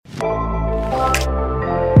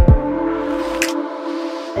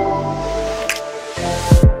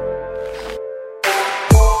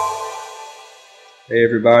Hey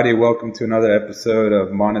everybody, welcome to another episode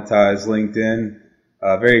of Monetize LinkedIn.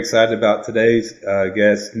 Very excited about today's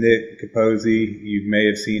guest, Nick Capozzi. You may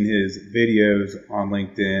have seen his videos on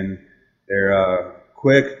LinkedIn. They're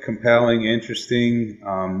quick, compelling, interesting,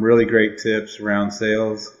 really great tips around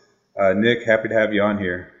sales. Nick, happy to have you on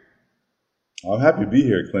here. I'm happy to be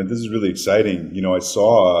here, Clint. This is really exciting. You know, I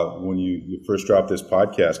saw when you first dropped this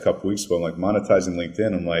podcast a couple weeks ago, I'm like, monetizing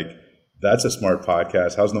LinkedIn. I'm like, that's a smart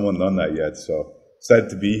podcast. How's no one done that yet? So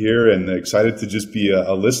excited to be here and excited to just be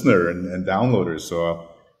a listener and downloader. So,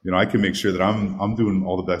 I can make sure that I'm doing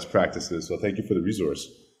all the best practices. So thank you for the resource.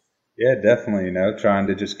 Yeah, definitely. Trying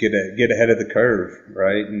to just get ahead of the curve,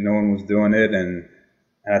 right? And no one was doing it, and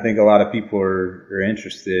I think a lot of people are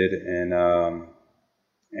interested, and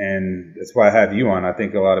that's why I have you on. I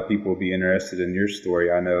think a lot of people will be interested in your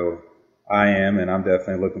story. I know I am, and I'm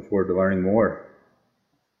definitely looking forward to learning more.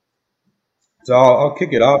 So I'll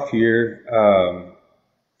kick it off here.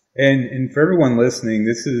 And for everyone listening,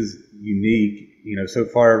 this is unique. So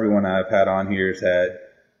far everyone I've had on here has had,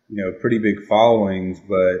 pretty big followings,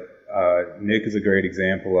 but Nick is a great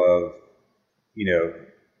example of,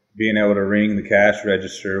 being able to ring the cash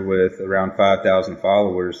register with around 5,000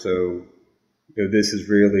 followers. So, this is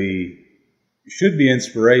really, should be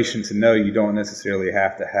inspiration to know you don't necessarily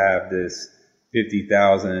have to have this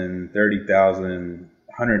 50,000, 30,000,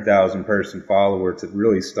 100,000 person follower to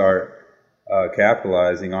really start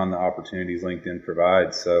capitalizing on the opportunities LinkedIn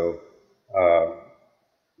provides. So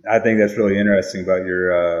I think that's really interesting about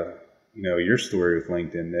your story with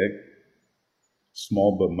LinkedIn, Nick.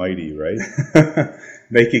 Small but mighty, right?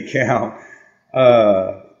 Make it count.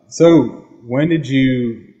 So when did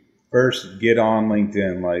you first get on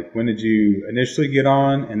LinkedIn? Like, when did you initially get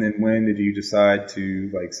on, and then when did you decide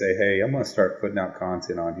to say, hey, I'm going to start putting out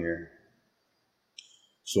content on here?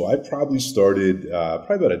 So I probably started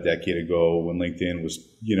probably about a decade ago when LinkedIn was,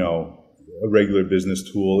 a regular business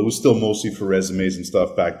tool. It was still mostly for resumes and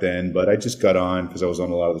stuff back then, but I just got on because I was on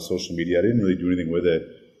a lot of the social media. I didn't really do anything with it.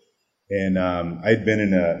 And I'd been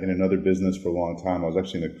in another business for a long time. I was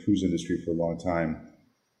actually in the cruise industry for a long time.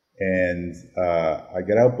 And I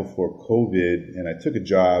got out before COVID, and I took a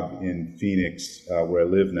job in Phoenix, where I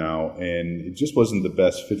live now, and it just wasn't the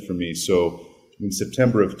best fit for me. So in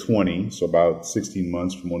September of 20, so about 16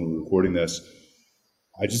 months from when we were recording this,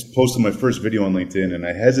 I just posted my first video on LinkedIn, and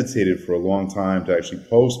I hesitated for a long time to actually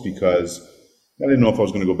post because I didn't know if I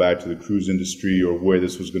was going to go back to the cruise industry or where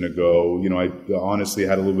this was going to go. I honestly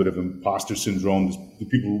had a little bit of imposter syndrome. Do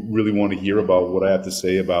people really want to hear about what I have to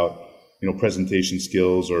say about, presentation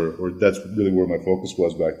skills, or that's really where my focus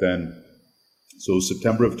was back then. So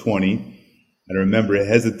September of 20, and I remember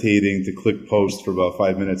hesitating to click post for about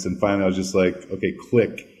 5 minutes, and finally I was just like, okay,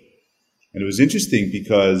 click. And it was interesting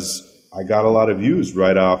because I got a lot of views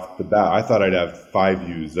right off the bat. I thought I'd have 5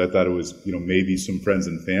 views. I thought it was, maybe some friends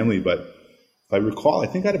and family, but if I recall, I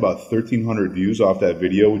think I had about 1,300 views off that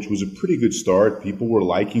video, which was a pretty good start. People were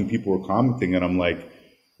liking, people were commenting, and I'm like,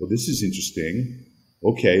 well, this is interesting.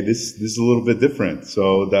 Okay, this is a little bit different.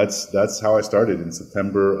 So that's how I started in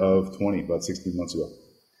September of 20, about 16 months ago.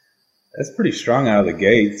 That's pretty strong out of the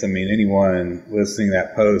gates. I mean, anyone listening to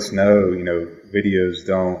that post videos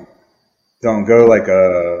don't go like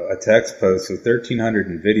a text post. So 1,300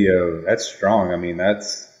 in video, that's strong. I mean,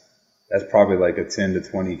 that's probably like a 10 to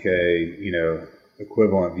 20K,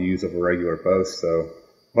 equivalent views of a regular post. So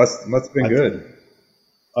must have been good.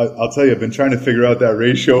 I'll tell you, I've been trying to figure out that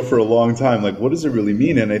ratio for a long time. Like, what does it really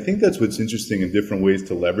mean? And I think that's what's interesting in different ways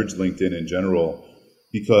to leverage LinkedIn in general,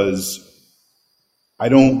 because I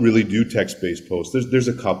don't really do text-based posts. There's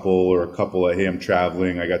a couple of, hey, I'm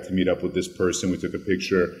traveling, I got to meet up with this person, we took a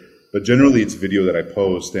picture. But generally it's video that I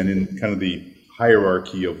post, and in kind of the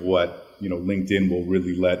hierarchy of what, LinkedIn will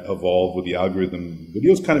really let evolve with the algorithm,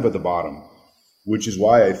 video is kind of at the bottom, which is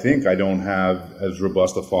why I think I don't have as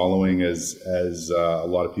robust a following as a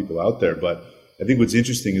lot of people out there. But I think what's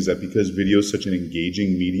interesting is that because video is such an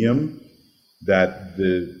engaging medium, that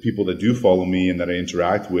the people that do follow me and that I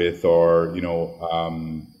interact with are, they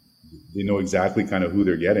know exactly kind of who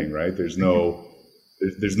they're getting, right? There's no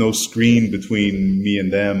screen between me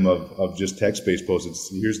and them of just text-based posts. It's,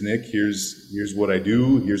 here's Nick, here's what I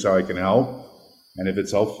do, here's how I can help. And if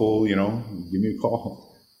it's helpful, give me a call.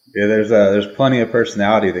 Yeah, there's plenty of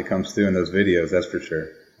personality that comes through in those videos, that's for sure.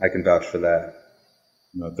 I can vouch for that.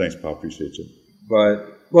 No, thanks, pal. Appreciate you.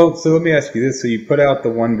 So let me ask you this. So you put out the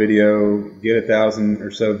one video, get 1,000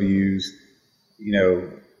 or so views.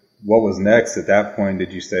 What was next at that point?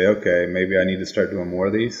 Did you say, okay, maybe I need to start doing more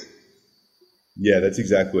of these? Yeah, that's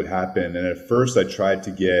exactly what happened. And at first I tried to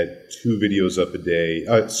get 2 videos up a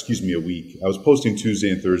week. I was posting Tuesday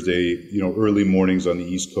and Thursday, early mornings on the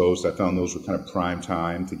East Coast. I found those were kind of prime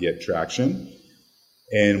time to get traction.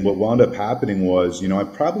 And what wound up happening was, I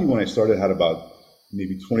probably, when I started, had about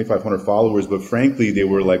maybe 2,500 followers, but frankly, they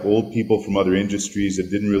were like old people from other industries that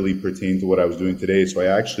didn't really pertain to what I was doing today. So I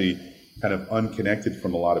actually kind of unconnected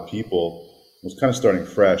from a lot of people. I was kind of starting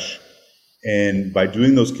fresh. And by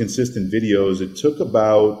doing those consistent videos, it took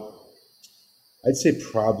I'd say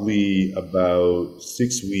probably about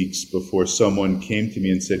 6 weeks before someone came to me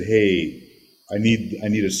and said, "Hey, I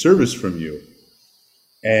need a service from you."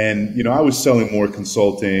 And, I was selling more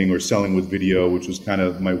consulting or selling with video, which was kind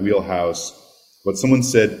of my wheelhouse. But someone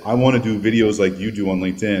said, "I want to do videos like you do on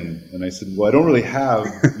LinkedIn." And I said, "Well, I don't really have,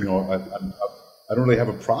 I don't really have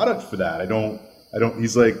a product for that. I don't."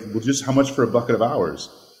 He's like, "Well, just how much for a bucket of hours?"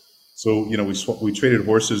 So, we traded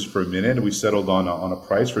horses for a minute, and we settled on a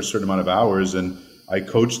price for a certain amount of hours. And I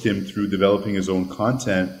coached him through developing his own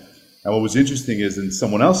content. And what was interesting is then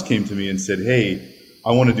someone else came to me and said, "Hey,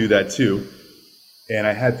 I want to do that too." And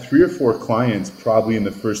I had 3 or 4 clients probably in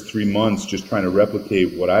the first 3 months just trying to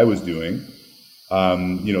replicate what I was doing.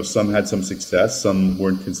 Some had some success, some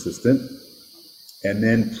weren't consistent. And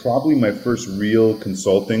then probably my first real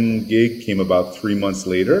consulting gig came about 3 months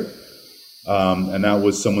later. And that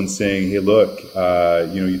was someone saying, "Hey, look,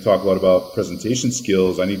 you talk a lot about presentation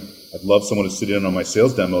skills. I'd love someone to sit in on my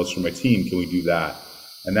sales demos for my team. Can we do that?"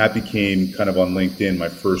 And that became kind of on LinkedIn my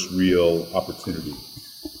first real opportunity.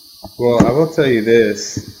 Well, I will tell you this.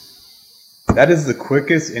 That is the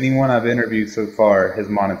quickest anyone I've interviewed so far has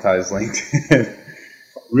monetized LinkedIn.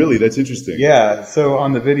 Really? That's interesting. Yeah. So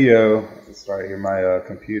on the video, sorry, here my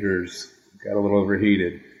computer's got a little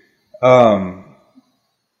overheated.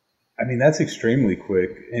 That's extremely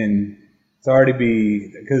quick, and it's already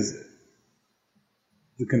because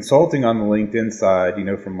the consulting on the LinkedIn side,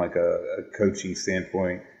 from like a coaching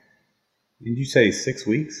standpoint, did you say 6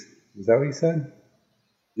 weeks? Is that what you said?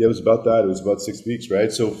 Yeah, it was about that. It was about 6 weeks,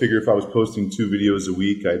 right? So figure if I was posting 2 videos a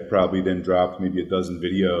week, I'd probably then drop maybe a dozen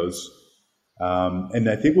videos. And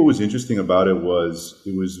I think what was interesting about it was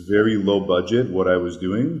very low budget, what I was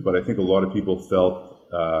doing, but I think a lot of people felt,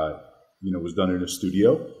 was done in a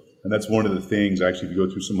studio. And that's one of the things, actually, if you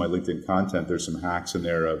go through some of my LinkedIn content, there's some hacks in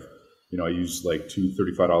there of, I use like 2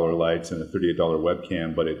 $35 lights and a $38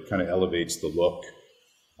 webcam, but it kind of elevates the look.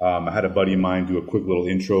 I had a buddy of mine do a quick little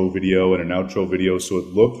intro video and an outro video, so it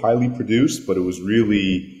looked highly produced, but it was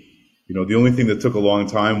really, the only thing that took a long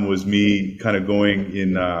time was me kind of going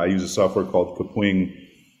in, I use a software called Kapwing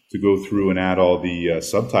to go through and add all the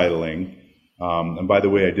subtitling. And by the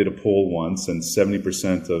way, I did a poll once, and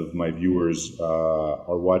 70% of my viewers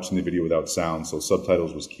are watching the video without sound, so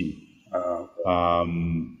subtitles was key.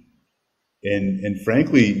 And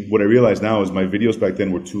frankly, what I realize now is my videos back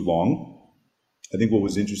then were too long. I think what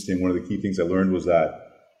was interesting, one of the key things I learned was that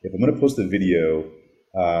if I'm going to post a video,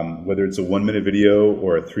 whether it's a 1-minute video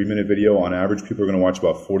or a 3-minute video, on average, people are going to watch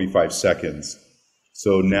about 45 seconds.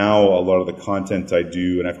 So now a lot of the content I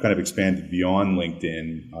do, and I've kind of expanded beyond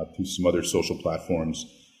LinkedIn to some other social platforms,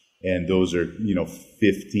 and those are,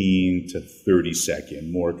 15 to 30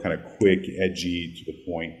 second, more kind of quick, edgy, to the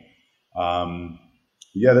point.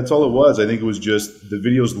 Yeah, that's all it was. I think it was just the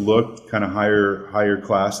videos looked kind of higher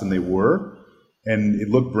class than they were. And it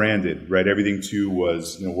looked branded, right? Everything too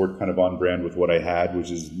was, worked kind of on brand with what I had, which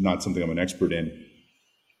is not something I'm an expert in.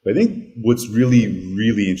 But I think what's really,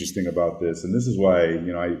 really interesting about this, and this is why,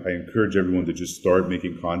 I encourage everyone to just start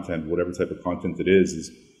making content, whatever type of content it is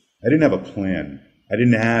I didn't have a plan. I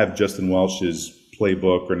didn't have Justin Welch's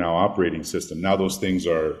playbook or now operating system. Now those things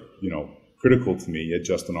are, critical to me. You had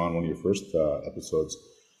Justin on one of your first episodes.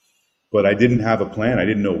 But I didn't have a plan. I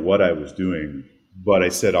didn't know what I was doing. But I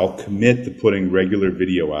said, I'll commit to putting regular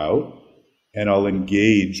video out, and I'll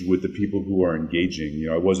engage with the people who are engaging.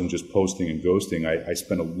 I wasn't just posting and ghosting. I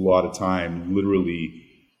spent a lot of time literally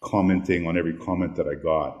commenting on every comment that I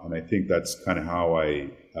got. And I think that's kind of how I,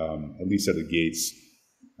 at least at the gates,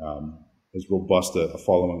 as robust a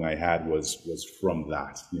following I had was from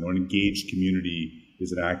that. An engaged community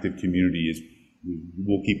is an active community.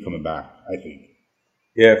 We'll keep coming back, I think.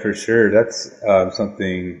 Yeah, for sure. That's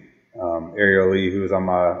something... Ariel Lee, who was on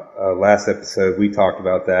my last episode, we talked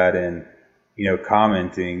about that, and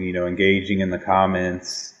commenting, engaging in the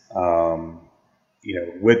comments,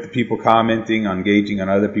 with the people commenting, engaging on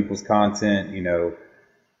other people's content.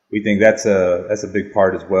 We think that's a big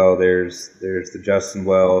part as well. There's the Justin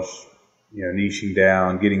Welch, niching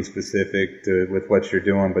down, getting specific with what you're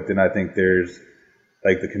doing, but then I think there's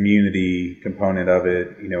like the community component of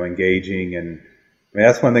it, engaging and I mean,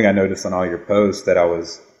 that's one thing I noticed on all your posts that I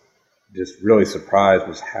was just really surprised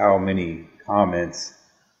was how many comments,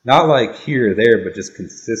 not like here or there, but just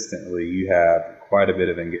consistently you have quite a bit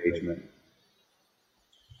of engagement.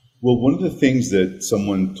 Well, one of the things that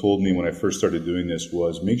someone told me when I first started doing this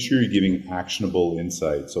was make sure you're giving actionable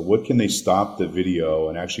insight. So what can they stop the video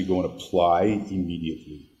and actually go and apply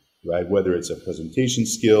immediately, right? Whether it's a presentation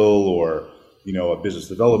skill or, a business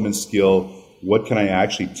development skill, what can I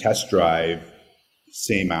actually test drive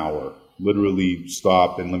same hour? Literally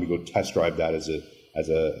stop and let me go test drive that as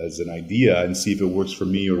an idea and see if it works for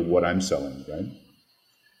me or what I'm selling, right?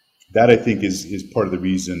 That I think is part of the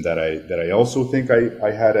reason that I also think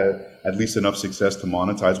I had at least enough success to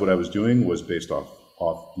monetize what I was doing was based off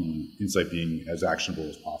the insight being as actionable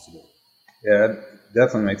as possible. Yeah, it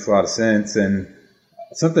definitely makes a lot of sense. And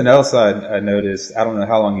something else I noticed, I don't know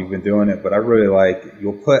how long you've been doing it, but I really like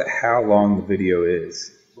you'll put how long the video is,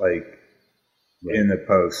 like right. in the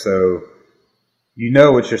post. So you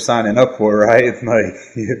know what you're signing up for, right? It's like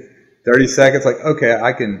 30 seconds, like, okay,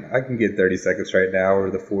 I can get 30 seconds right now or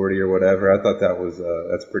the 40 or whatever. I thought that was,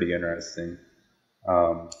 that's pretty interesting.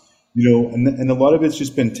 And a lot of it's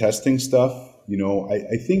just been testing stuff.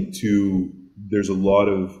 I think too, there's a lot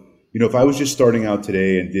of, if I was just starting out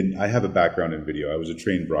today and I have a background in video, I was a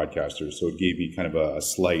trained broadcaster, so it gave me kind of a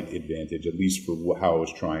slight advantage, at least for how I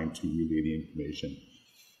was trying to relay the information.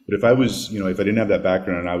 But if I was, if I didn't have that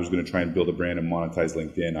background and I was going to try and build a brand and monetize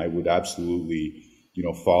LinkedIn, I would absolutely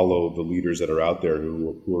follow the leaders that are out there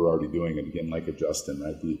who are already doing it. Again, like a Justin,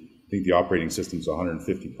 right? I think the operating system is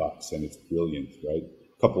 $150 and it's brilliant, right?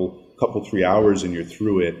 Couple 3 hours and you're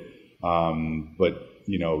through it. But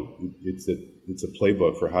it's a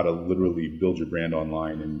playbook for how to literally build your brand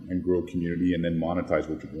online and grow a community and then monetize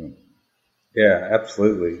what you're doing. Yeah,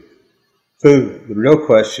 absolutely. So the real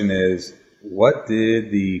question is, what did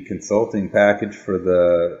the consulting package for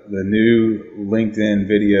the new LinkedIn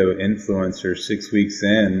video influencer 6 weeks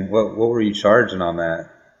in? What were you charging on that?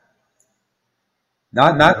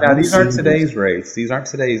 Not now. These aren't today's rates. These aren't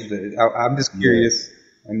today's. I'm just curious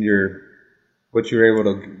on what you were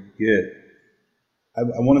able to get.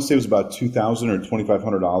 I want to say it was about $2,000 or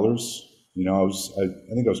 $2,500.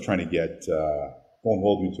 I think I was trying to get. Won't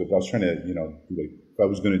hold me to it. But I was trying to, if I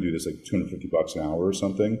was going to do this, like $250 an hour or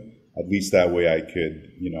something. At least that way I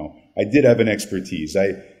could, I did have an expertise.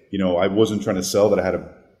 I wasn't trying to sell that I had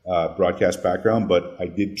a broadcast background, but I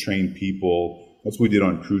did train people. That's what we did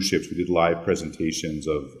on cruise ships. We did live presentations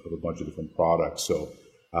of a bunch of different products. So,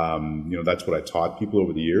 that's what I taught people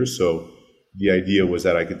over the years. So the idea was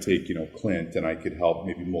that I could take, Clint and I could help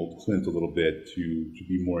maybe mold Clint a little bit to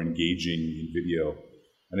be more engaging in video.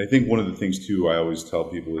 And I think one of the things too, I always tell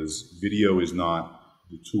people is video is not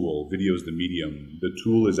the tool. Video is the medium. The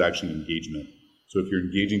tool is actually engagement. So if you're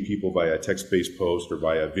engaging people via text-based post or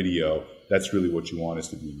via video, that's really what you want is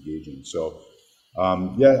to be engaging. So,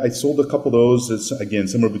 I sold a couple of those. It's, again,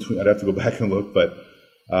 somewhere between, I'd have to go back and look, but,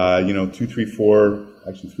 3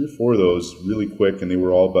 or 4 of those really quick, and they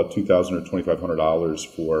were all about $2,000 or $2,500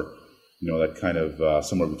 for, that kind of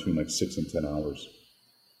somewhere between like 6 and 10 hours.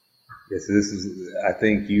 Yes, this is, I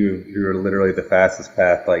think you're literally the fastest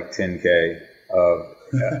path, like 10K of,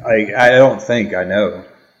 I don't think I know.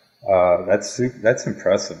 That's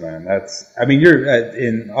impressive, man. You're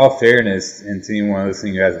in all fairness, and to anyone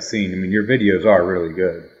listening who hasn't seen, your videos are really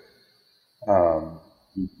good.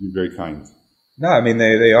 You're very kind. No,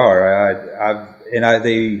 they are.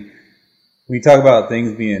 When you talk about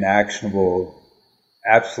things being actionable,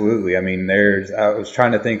 absolutely. I was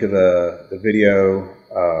trying to think of the video.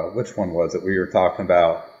 Which one was it? We were talking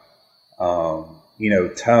about,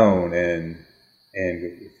 tone and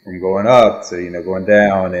from going up to going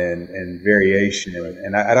down and variation,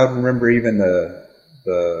 and I don't remember even the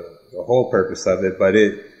whole purpose of it, but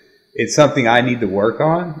it's something I need to work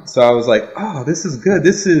on. So I was like, oh, this is good.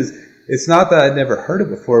 It's not that I'd never heard it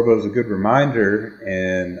before, but it was a good reminder.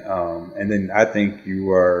 And then I think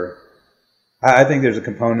I think there's a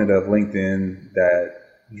component of LinkedIn that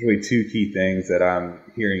there's really two key things that I'm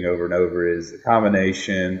hearing over and over is a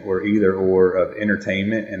combination or either or of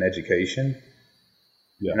entertainment and education.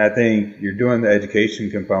 Yeah. And I think you're doing the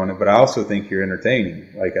education component, but I also think you're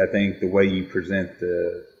entertaining. Like, I think the way you present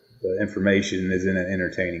the information is in an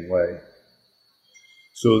entertaining way.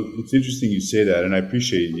 So it's interesting you say that, and I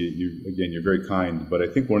appreciate you. Again, you're very kind, but I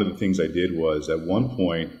think one of the things I did was at one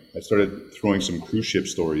point I started throwing some cruise ship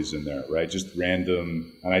stories in there, right? Just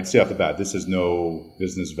random, and I'd say off the bat, this has no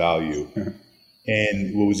business value.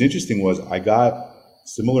 And what was interesting was I got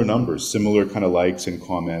similar numbers, similar kind of likes and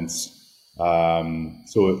comments.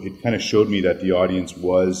 So it kind of showed me that the audience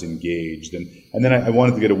was engaged, and then I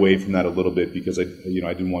wanted to get away from that a little bit because I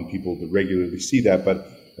didn't want people to regularly see that. But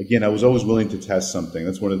again, I was always willing to test something.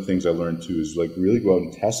 That's one of the things I learned too, is like really go out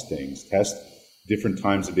and test things, test different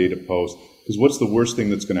times of day to post. Because what's the worst thing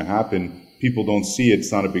that's going to happen? People don't see it.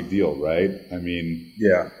 It's not a big deal, right? I mean,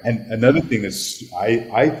 yeah. And another thing that's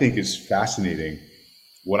I think is fascinating,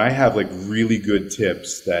 when I have like really good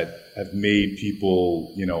tips that have made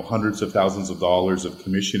people, hundreds of thousands of dollars of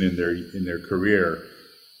commission in their career,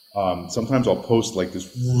 sometimes I'll post like this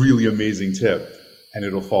really amazing tip and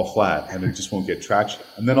it'll fall flat and it just won't get traction.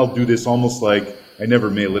 And then I'll do this almost like I never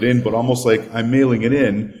mail it in, but almost like I'm mailing it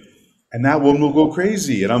in, and that one will go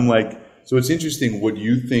crazy. And I'm like, so it's interesting what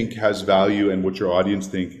you think has value and what your audience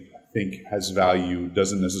think has value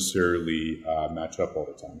doesn't necessarily match up all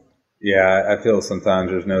the time. Yeah, I feel sometimes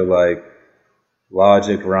there's no like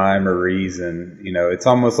logic, rhyme, or reason. It's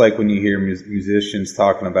almost like when you hear musicians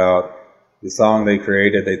talking about the song they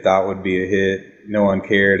created they thought would be a hit, no one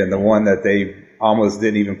cared, and the one that they almost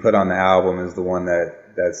didn't even put on the album is the one that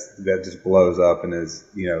just blows up and is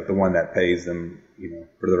the one that pays them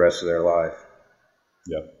for the rest of their life.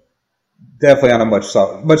 Yeah. Definitely on a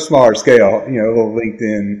much smaller scale, a little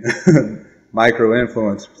LinkedIn micro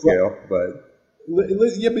influence scale, but.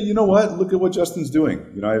 Yeah, but you know what? Look at what Justin's doing.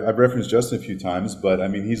 I've referenced Justin a few times, but I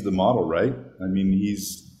mean, he's the model, right? I mean,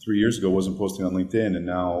 he's 3 years ago wasn't posting on LinkedIn, and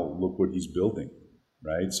now look what he's building,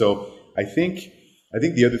 right? So I think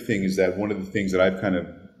the other thing is that one of the things that I've kind of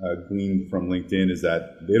gleaned from LinkedIn is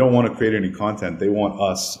that they don't want to create any content. They want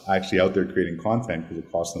us actually out there creating content because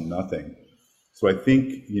it costs them nothing. So I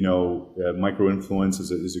think, micro influence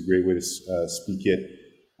is a great way to speak it.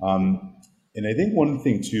 And I think one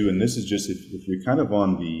thing too, and this is just if you're kind of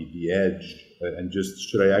on the edge and just,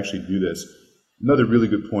 should I actually do this? Another really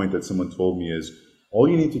good point that someone told me is all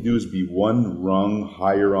you need to do is be one rung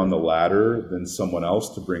higher on the ladder than someone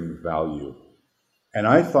else to bring value. And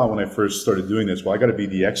I thought when I first started doing this, well, I got to be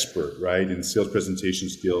the expert, right, in sales presentation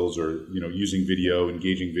skills or, using video,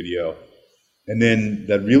 engaging video. And then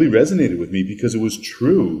that really resonated with me because it was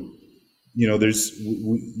true.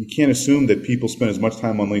 You can't assume that people spend as much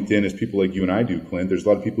time on LinkedIn as people like you and I do, Clint. There's a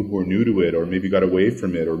lot of people who are new to it or maybe got away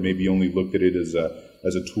from it or maybe only looked at it as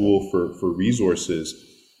a tool for resources.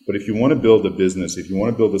 But if you want to build a business, if you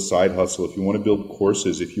want to build a side hustle, if you want to build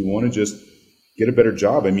courses, if you want to just get a better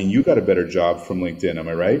job, I mean, you got a better job from LinkedIn, am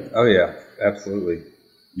I right? Oh, yeah, absolutely.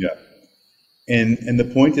 Yeah. And the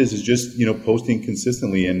point is just, posting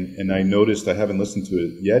consistently. And I noticed, I haven't listened to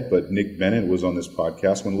it yet, but Nick Bennett was on this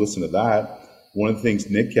podcast. When I listened to that, one of the things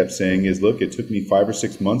Nick kept saying is, look, it took me 5 or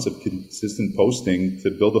 6 months of consistent posting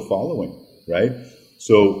to build a following, right?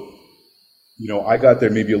 So, I got there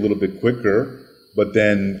maybe a little bit quicker, but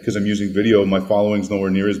then because I'm using video, my following's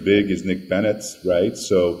nowhere near as big as Nick Bennett's, right?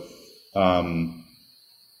 So,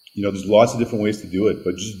 there's lots of different ways to do it,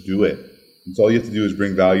 but just do it. It's all you have to do is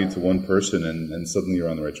bring value to one person, and suddenly you're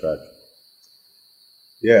on the right track.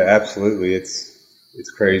 Yeah, absolutely. It's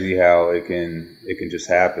crazy how it can just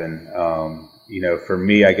happen. For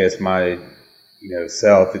me, I guess my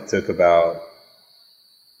self, it took about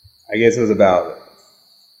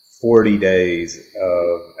 40 days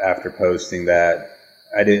after posting that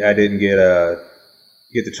I didn't get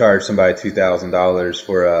to charge somebody $2,000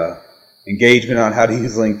 for engagement on how to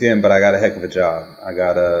use LinkedIn, but I got a heck of a job. I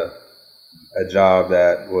got a job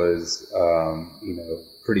that was,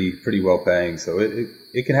 pretty well paying. So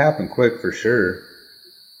it can happen quick for sure.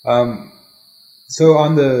 So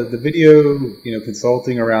on the video,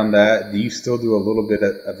 consulting around that, do you still do a little bit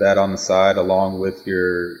of that on the side along with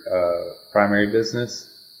your primary business?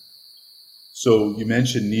 So you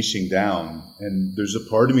mentioned niching down, and there's a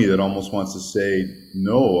part of me that almost wants to say,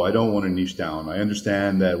 no, I don't want to niche down. I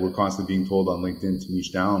understand that we're constantly being told on LinkedIn to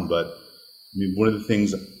niche down, but I mean, one of the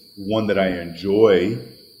things, one that I enjoy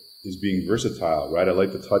is being versatile, right? I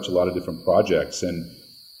like to touch a lot of different projects. And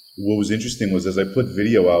what was interesting was as I put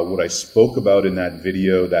video out, what I spoke about in that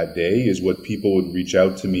video that day is what people would reach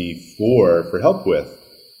out to me for help with.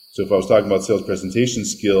 So if I was talking about sales presentation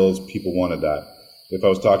skills, people wanted that. If I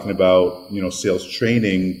was talking about, sales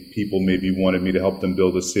training, people maybe wanted me to help them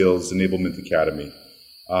build a sales enablement academy.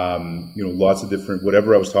 Lots of different,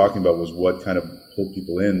 whatever I was talking about was what kind of pulled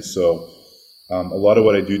people in. So a lot of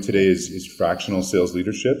what I do today is fractional sales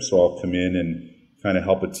leadership. So I'll come in and kind of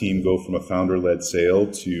help a team go from a founder-led sale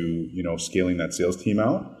to, scaling that sales team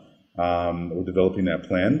out, or developing that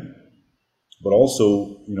plan. But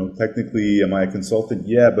also, technically, am I a consultant?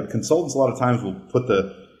 Yeah, but consultants a lot of times will put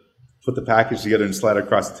the package together and slide it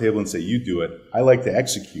across the table and say, you do it. I like to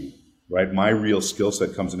execute, right? My real skill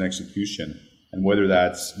set comes in execution. And whether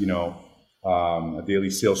that's, a daily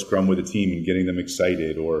sales scrum with a team and getting them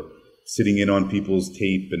excited, or sitting in on people's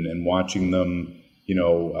tape and watching them,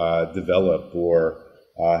 develop, or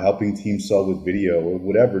helping teams sell with video or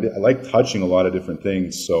whatever. I like touching a lot of different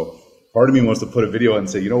things. So part of me wants to put a video and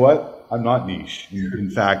say, you know what? I'm not niche.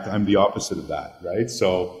 In fact, I'm the opposite of that, right?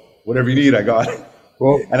 So whatever you need, I got it.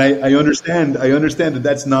 Well, and I understand that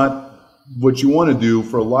that's not what you want to do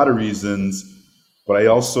for a lot of reasons, but I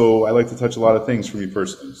like to touch a lot of things for me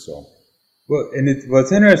personally. So. Well, and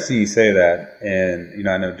it's interesting you say that, and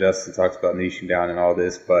I know Justin talks about niching down and all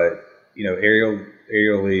this, but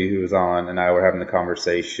Ariel Lee, who was on, and I were having the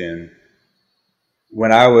conversation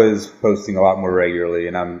when I was posting a lot more regularly,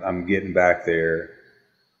 and I'm getting back there.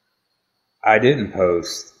 I didn't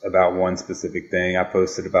post about one specific thing. I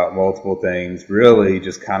posted about multiple things, really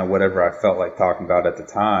just kind of whatever I felt like talking about at the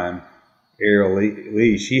time. Ariel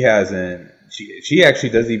Lee, she actually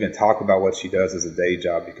doesn't even talk about what she does as a day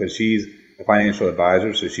job because she's a financial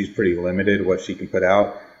advisor, so she's pretty limited what she can put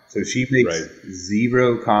out. So she makes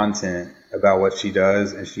zero content about what she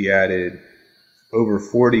does, and she added over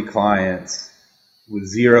 40 clients with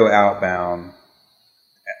zero outbound.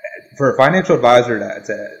 For a financial advisor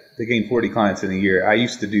to gain 40 clients in a year, I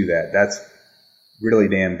used to do that. That's really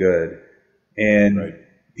damn good. And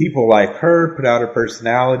people like her put out her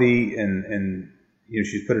personality, and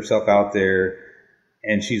she's put herself out there,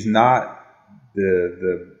 and she's not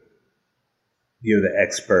the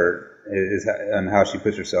expert on how she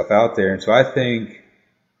puts herself out there. And so I think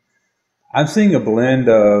I'm seeing a blend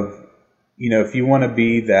of, if you want to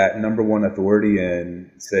be that number one authority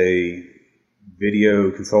in, say, video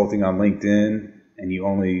consulting on LinkedIn, and you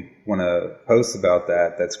only want to post about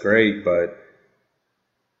that, that's great. But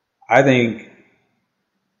I think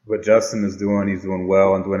what Justin is doing, he's doing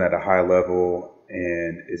well and doing at a high level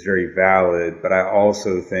and is very valid. But I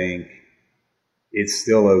also think it's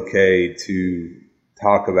still okay to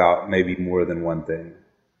talk about maybe more than one thing.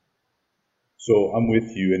 So I'm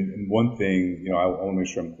with you. And one thing, I want to make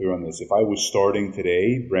sure I'm clear on this. If I was starting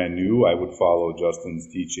today, brand new, I would follow Justin's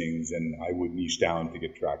teachings and I would niche down to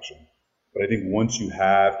get traction. But I think once you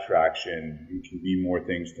have traction, you can be more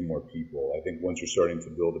things to more people. I think once you're starting to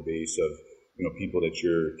build a base of, people that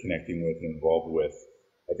you're connecting with and involved with,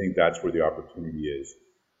 I think that's where the opportunity is.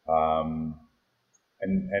 And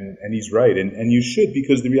he's right. And you should,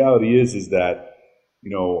 because the reality is that,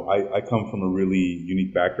 I come from a really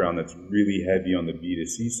unique background that's really heavy on the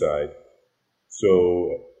B2C side.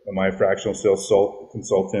 So am I a fractional sales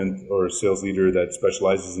consultant or a sales leader that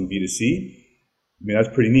specializes in B2C? I mean,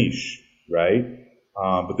 that's pretty niche, right?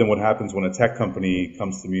 But then what happens when a tech company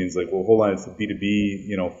comes to me and is like, well, hold on, it's a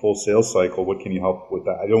B2B, full sales cycle. What can you help with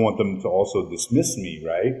that? I don't want them to also dismiss me,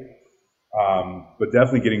 right? But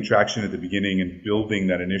definitely getting traction at the beginning and building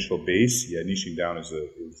that initial base, niching down is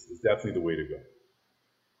definitely the way to go.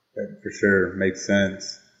 For sure. Makes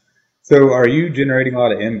sense. So are you generating a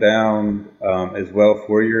lot of inbound as well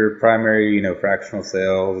for your primary, fractional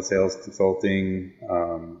sales consulting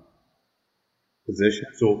position?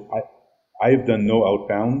 So I have done no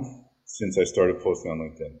outbound since I started posting on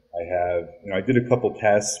LinkedIn. I have, I did a couple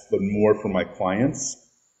tests, but more for my clients.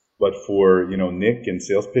 But for, Nick and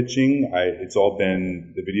sales pitching, it's all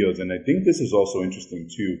been the videos. And I think this is also interesting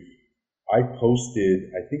too. I posted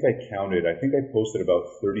about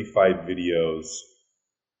 35 videos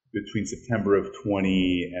between September of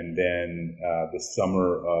 20 and then the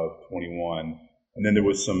summer of 21. And then there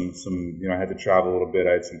was some I had to travel a little bit.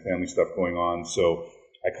 I had some family stuff going on. So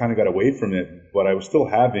I kind of got away from it, but I was still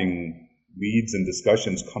having leads and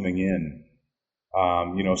discussions coming in.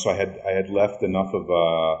 So I had left enough of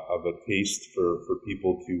a taste for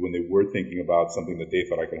people to, when they were thinking about something that they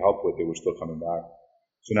thought I could help with, they were still coming back.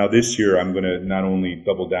 So now this year, I'm going to not only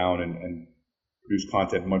double down and produce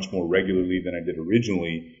content much more regularly than I did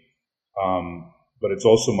originally, but it's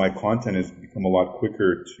also my content has become a lot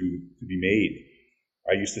quicker to be made.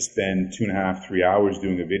 I used to spend 2.5, 3 hours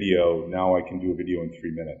doing a video. Now I can do a video in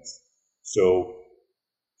 3 minutes. So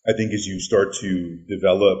I think as you start to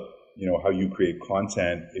develop, how you create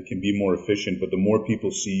content, it can be more efficient. But the more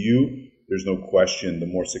people see you, there's no question, the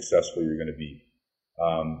more successful you're going to be.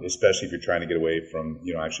 Especially if you're trying to get away from,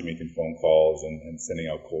 actually making phone calls and sending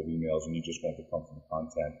out cold emails, and you just want to come from the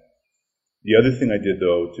content. The other thing I did,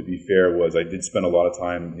 though, to be fair, was I did spend a lot of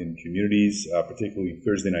time in communities, particularly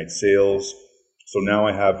Thursday night sales. So now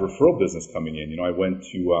I have referral business coming in. I went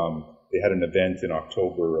to, they had an event in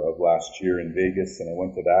October of last year in Vegas, and I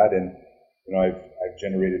went to that, and I've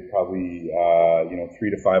generated probably 3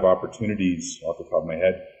 to 5 opportunities off the top of my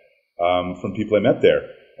head from people I met there.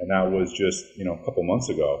 And that was just, a couple months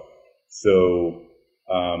ago. So,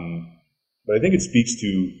 But I think it speaks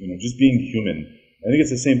to, just being human. I think it's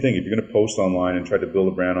the same thing. If you're going to post online and try to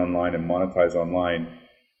build a brand online and monetize online,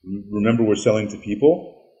 remember we're selling to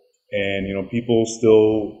people, and people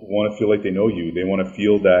still want to feel like they know you. They want to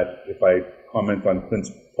feel that if I comment on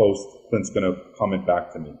Clint's post, Clint's going to comment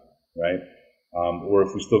back to me, right? Or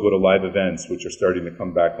if we still go to live events, which are starting to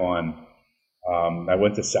come back on. I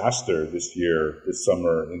went to SaaStr this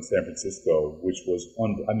summer in San Francisco, which was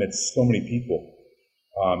I met so many people.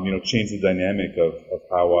 Changed the dynamic of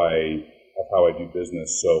how I do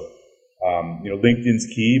business. So, LinkedIn's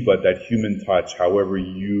key, but that human touch, however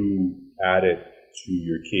you add it to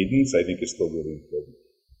your cadence, I think is still really important.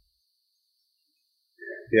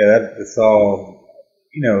 Yeah, that's all,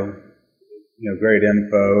 great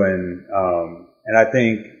info. And I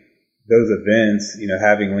think those events,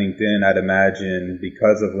 having LinkedIn, I'd imagine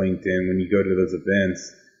because of LinkedIn, when you go to those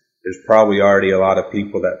events, there's probably already a lot of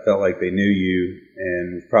people that felt like they knew you,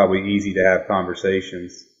 and it's probably easy to have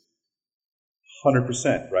conversations.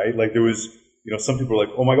 100%, right? Like there was, some people were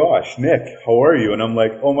like, "Oh my gosh, Nick, how are you?" And I'm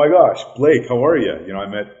like, "Oh my gosh, Blake, how are you?" I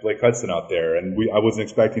met Blake Hudson out there, and I wasn't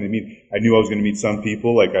expecting to meet. I knew I was going to meet some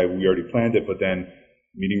people, we already planned it, but then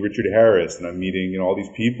meeting Richard Harris, and I'm meeting, all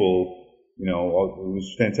these people. It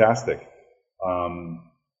was fantastic.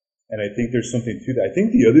 And I think there's something to that. I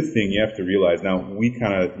think the other thing you have to realize now, we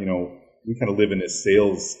kind of live in this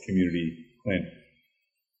sales community, Clint.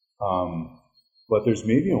 But there's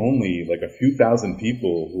maybe only like a few thousand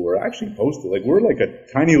people who are actually posted. Like we're like a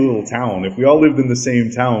tiny little town. If we all lived in the same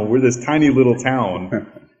town, we're this tiny little town.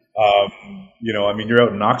 You're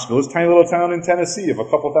out in Knoxville, this tiny little town in Tennessee of a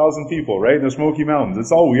couple thousand people, right? In the Smoky Mountains.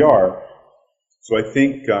 That's all we are. So I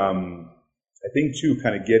think too,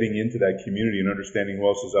 kind of getting into that community and understanding who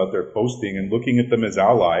else is out there posting and looking at them as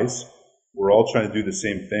allies. We're all trying to do the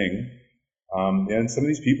same thing. And some of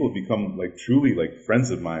these people have become like truly like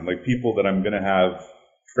friends of mine, like people that I'm going to have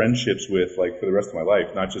friendships with like for the rest of my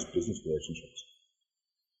life, not just business relationships.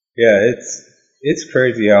 Yeah, it's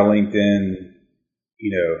crazy how LinkedIn,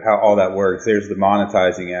 how all that works. There's the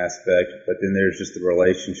monetizing aspect, but then there's just the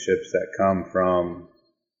relationships that come from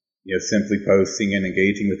simply posting and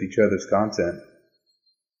engaging with each other's content.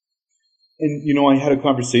 And, I had a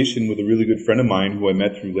conversation with a really good friend of mine who I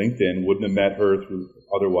met through LinkedIn, wouldn't have met her through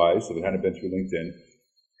otherwise, if it hadn't been through LinkedIn.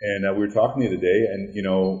 And we were talking the other day, and,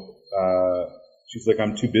 she's like,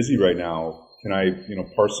 "I'm too busy right now. Can I,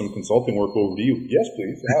 parse some consulting work over to you?" "Yes,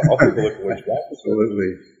 please. I'll take a look at what you got."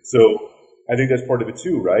 Absolutely. So I think that's part of it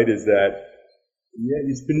too, right? Is that,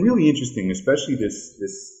 it's been really interesting, especially this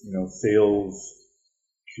sales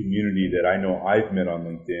community that I know I've met on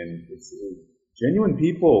LinkedIn. It's genuine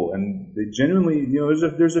people, and they genuinely,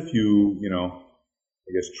 there's a few,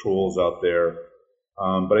 I guess trolls out there.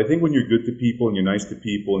 But I think when you're good to people and you're nice to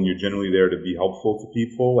people and you're generally there to be helpful to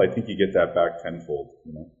people, I think you get that back tenfold,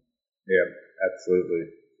 Yeah, absolutely.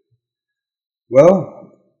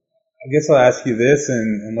 Well, I guess I'll ask you this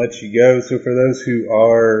and let you go. So for those who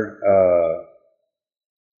are,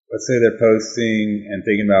 let's say they're posting and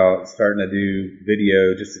thinking about starting to do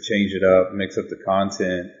video just to change it up, mix up the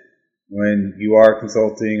content. When you are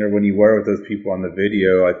consulting or when you were with those people on the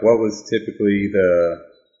video, like what was typically the,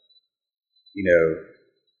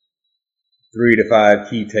 3 to 5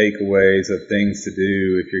 key takeaways of things to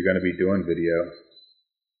do if you're going to be doing video?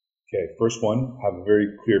 Okay, first one, have a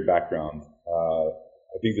very clear background.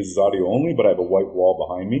 I think this is audio only, but I have a white wall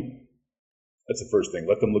behind me. That's the first thing.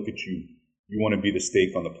 Let them look at you. You want to be the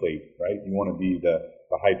steak on the plate, right? You want to be the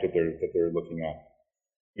hype that they're looking at.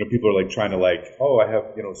 People are like trying to oh, I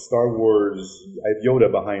have, Star Wars, I have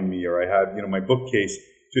Yoda behind me, or I have, my bookcase,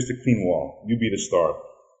 just a clean wall. You be the star.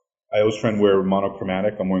 I always try and wear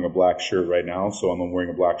monochromatic. I'm wearing a black shirt right now, so I'm wearing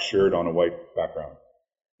a black shirt on a white background.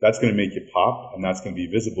 That's going to make you pop, and that's going to be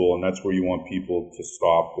visible, and that's where you want people to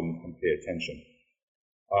stop and pay attention.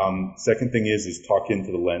 Second thing is talk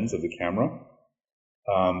into the lens of the camera,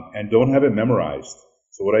 and don't have it memorized.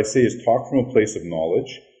 So what I say is talk from a place of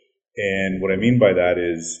knowledge, and what I mean by that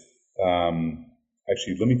is,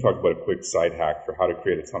 actually, let me talk about a quick side hack for how to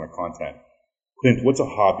create a ton of content. Clint, what's a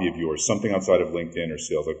hobby of yours? Something outside of LinkedIn or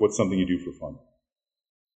sales? Like, what's something you do for fun?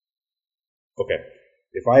 Okay.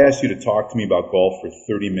 If I asked you to talk to me about golf for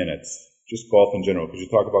 30 minutes, just golf in general, could you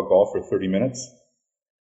talk about golf for 30 minutes?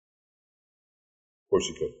 Of course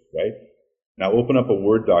you could, right? Now open up a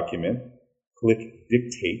Word document, click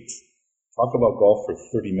Dictate, talk about golf for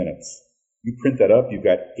 30 minutes. You print that up, you've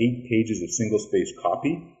got 8 pages of single-space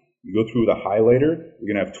copy. You go through with a highlighter,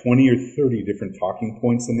 you're going to have 20 or 30 different talking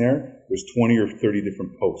points in there. There's 20 or 30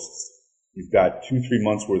 different posts. You've got 2-3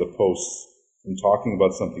 months worth of posts from talking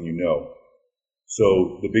about something you know.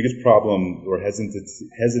 So the biggest problem or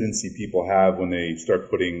hesitancy people have when they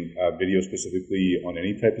start putting video specifically on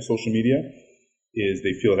any type of social media is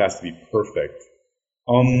they feel it has to be perfect.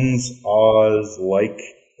 Ahs,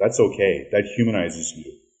 that's okay. That humanizes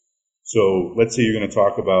you. So let's say you're going to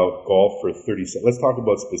talk about golf for 30 seconds. Let's talk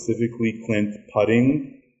about specifically, Clint,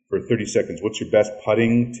 putting for 30 seconds. What's your best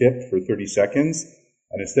putting tip for 30 seconds?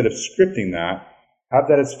 And instead of scripting that, have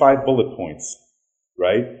that as 5 bullet points,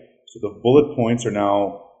 right? So the bullet points are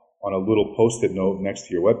now on a little post-it note next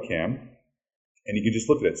to your webcam, and you can just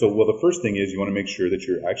look at it. So, well, the first thing is you want to make sure that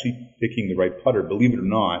you're actually picking the right putter. Believe it or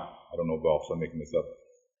not, I don't know golf, so I'm making this up.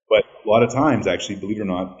 But a lot of times, actually, believe it or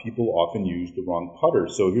not, people often use the wrong putter.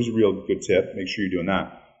 So here's a real good tip. Make sure you're doing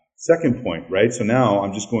that. Second point, right? So now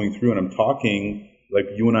I'm just going through and I'm talking like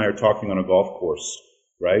you and I are talking on a golf course,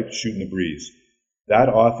 right? Shooting the breeze. That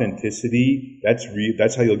authenticity,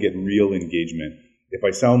 that's how you'll get real engagement. If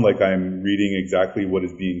I sound like I'm reading exactly what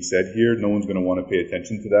is being said here, no one's going to want to pay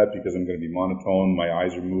attention to that because I'm going to be monotone, my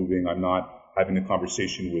eyes are moving, I'm not having a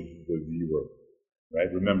conversation with the viewer, right?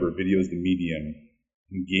 Remember, video is the medium.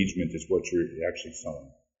 Engagement is what you're actually selling.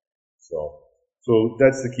 So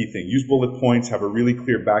that's the key thing. Use bullet points, have a really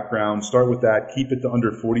clear background, start with that, keep it to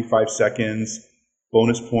under 45 seconds,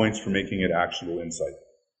 bonus points for making it actionable insight.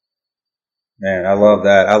 Man, I love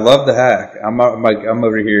that. I love the hack. I'm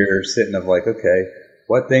over here sitting of like, okay,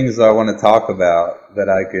 what things do I want to talk about that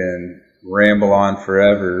I can ramble on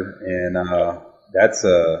forever? And that's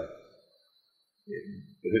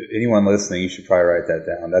anyone listening, you should probably write that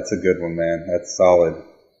down. That's a good one, man. That's solid.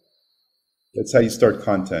 That's how you start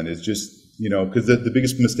content. It's just, because the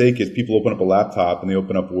biggest mistake is people open up a laptop and they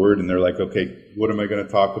open up Word and they're like, okay, what am I going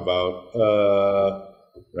to talk about?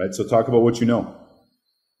 Right. So talk about what you know.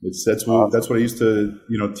 That's what I used to,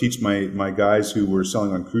 teach my guys who were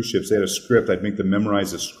selling on cruise ships. They had a script. I'd make them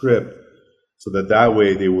memorize a script so that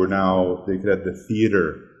way they could have the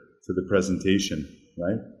theater to the presentation,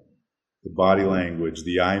 right? The body language,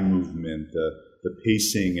 the eye movement, the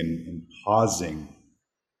pacing and pausing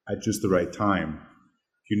at just the right time.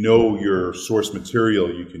 If you know your source material,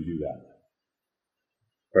 you can do that.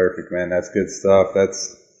 Perfect, man. That's good stuff.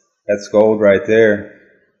 That's gold right there.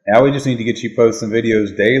 Now we just need to get you posting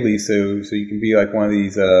videos daily so you can be like one of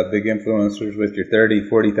these big influencers with your 30,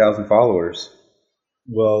 40,000 followers.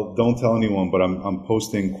 Well, don't tell anyone, but I'm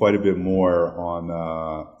posting quite a bit more on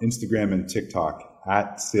Instagram and TikTok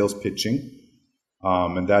at Sales Pitching.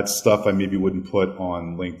 And that's stuff I maybe wouldn't put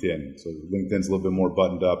on LinkedIn. So LinkedIn's a little bit more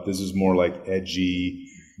buttoned up. This is more like edgy,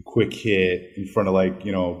 quick hit in front of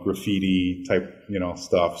graffiti type,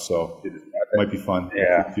 stuff. So it might be fun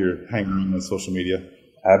if you're hanging on social media.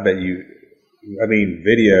 I bet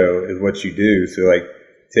video is what you do. So like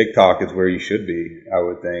TikTok is where you should be, I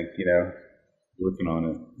would think, Working on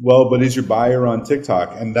it. Well, but is your buyer on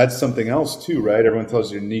TikTok? And that's something else too, right? Everyone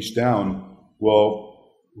tells you to niche down. Well,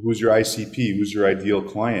 who's your ICP? Who's your ideal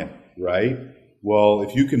client, right? Well,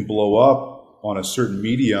 if you can blow up on a certain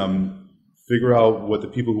medium, figure out what the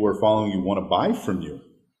people who are following you want to buy from you,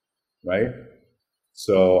 right?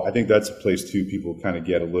 So I think that's a place too people kind of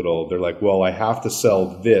get they're like, well, I have to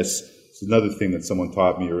sell this. It's another thing that someone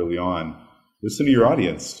taught me early on. Listen to your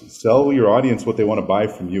audience. Sell your audience what they want to buy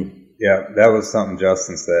from you. Yeah, that was something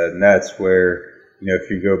Justin said. And that's where, if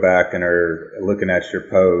you go back and are looking at your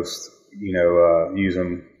post,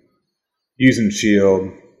 using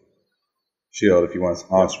Shield, if you want to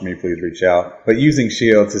sponsor me, please reach out. But using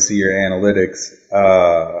Shield to see your analytics,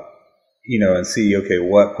 and see, okay,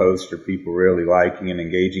 what posts are people really liking and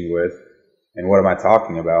engaging with, and what am I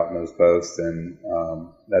talking about in those posts? And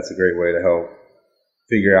that's a great way to help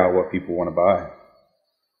figure out what people want to buy.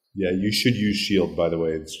 Yeah, you should use Shield, by the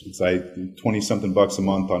way. It's like 20-something bucks a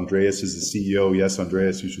month. Andreas is the CEO. Yes,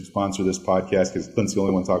 Andreas, you should sponsor this podcast because Clint's the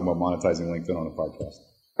only one talking about monetizing LinkedIn on a podcast.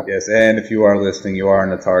 Yes, and if you are listening, you are in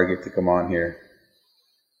the target to come on here.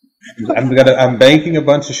 I'm banking a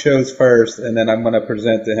bunch of shows first, and then I'm gonna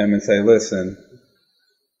present to him and say, listen,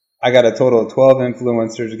 I got a total of 12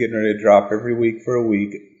 influencers getting ready to drop every week for a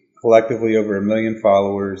week, collectively over 1 million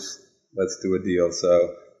followers. Let's do a deal.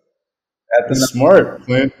 So smart,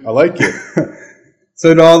 Clint. I like it.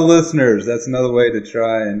 So to all the listeners, that's another way to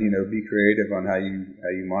try and be creative on how you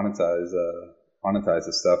monetize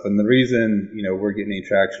this stuff. And the reason we're getting any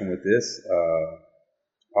traction with this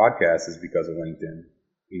podcast is because of LinkedIn.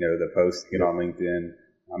 The posting on LinkedIn.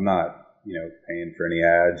 I'm not paying for any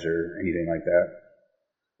ads or anything like that.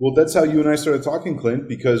 Well, that's how you and I started talking, Clint,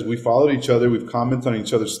 because we followed each other. We've commented on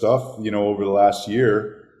each other's stuff, over the last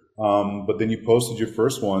year. But then you posted your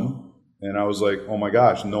first one. And I was like, oh my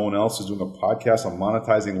gosh, no one else is doing a podcast on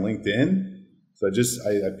monetizing LinkedIn. So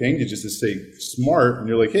I pinged you just to say smart, and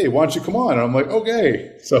you're like, hey, why don't you come on? And I'm like,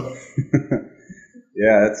 okay. So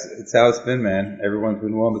yeah, it's how it's been, man. Everyone's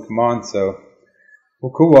been willing to come on. So,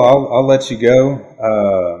 well, cool. I'll let you go.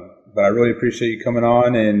 But I really appreciate you coming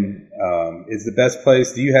on. And is the best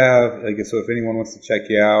place? Do you have so if anyone wants to check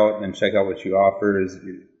you out and check out what you offer, is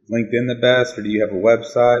LinkedIn the best, or do you have a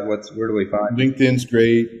website? Where do we find you? LinkedIn's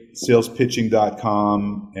great,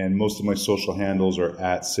 salespitching.com, and most of my social handles are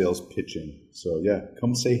at salespitching. So yeah,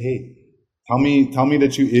 come say hey. Tell me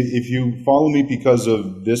that if you follow me because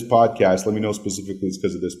of this podcast, let me know specifically it's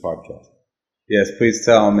because of this podcast. Yes, please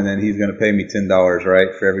tell him, and then he's going to pay me $10,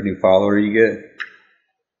 right, for every new follower you get.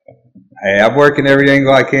 Hey, I'm working every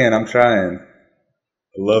angle I can. I'm trying.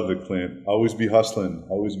 I love it, Clint. Always be hustling.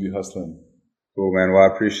 Always be hustling. Cool, man. Well,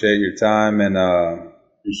 I appreciate your time, and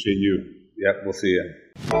appreciate you. Yep, we'll see you.